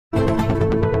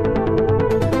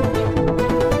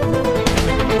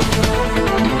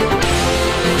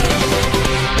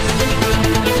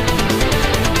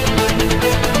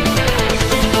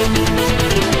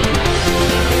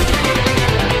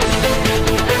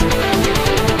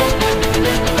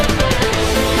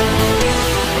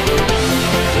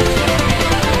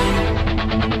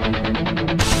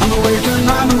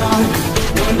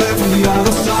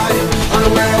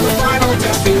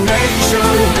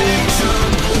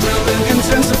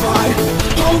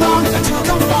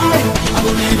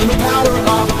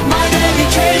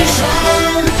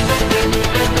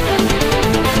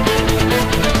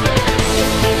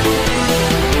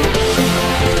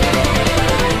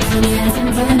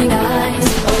burning eyes,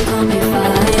 overcome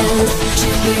defiance.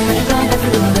 She's here and gonna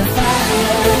through the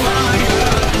fire.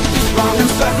 Strong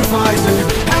and sacrificing,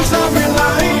 hands of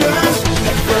reliance,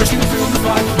 converging through the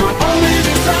fight, my only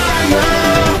desire.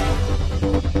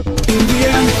 In the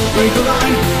end, break the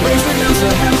line, raise against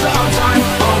the hands of time.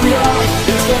 All we are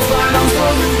is the final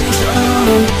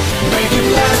solution. Make it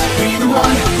last, be the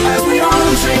one, as we all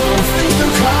take on things to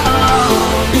come.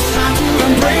 It's time to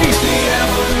embrace the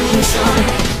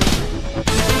evolution.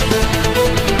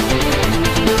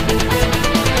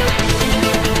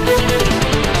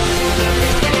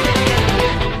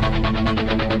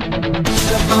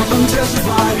 Step up and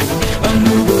testify, a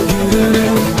new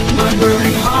beginning. My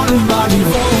burning heart and body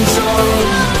devotion.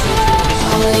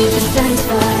 Only to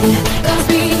satisfy,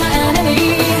 Godspeed my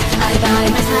enemy. I bide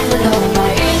my time alone, my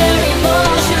inner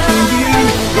emotion. In the end,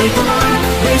 break the line,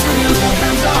 raise against the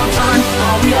hands of time.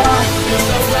 All we are is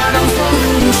the final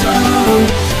solution.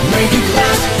 Make it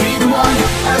last, be the one,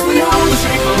 as we all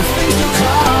shape of things to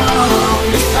come.